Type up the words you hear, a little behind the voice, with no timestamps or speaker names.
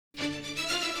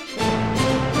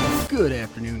Good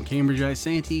afternoon,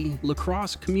 Cambridge-Isanti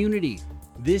lacrosse community.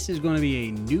 This is going to be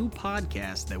a new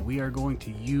podcast that we are going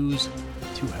to use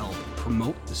to help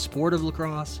promote the sport of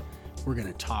lacrosse. We're going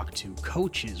to talk to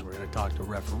coaches, we're going to talk to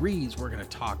referees, we're going to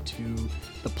talk to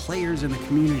the players in the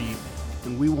community,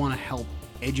 and we want to help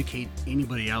educate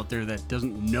anybody out there that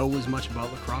doesn't know as much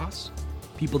about lacrosse,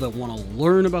 people that want to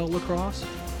learn about lacrosse,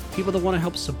 people that want to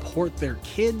help support their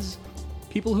kids,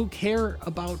 people who care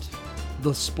about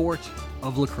the sport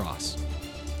of lacrosse.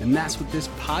 And that's what this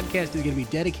podcast is going to be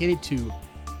dedicated to.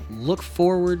 Look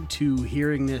forward to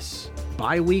hearing this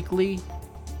bi-weekly,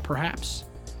 perhaps,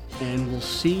 and we'll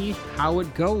see how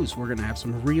it goes. We're going to have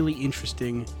some really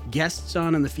interesting guests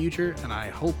on in the future, and I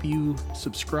hope you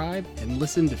subscribe and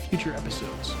listen to future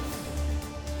episodes.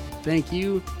 Thank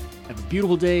you. Have a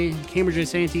beautiful day,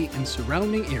 Cambridge-Isanti and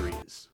surrounding areas.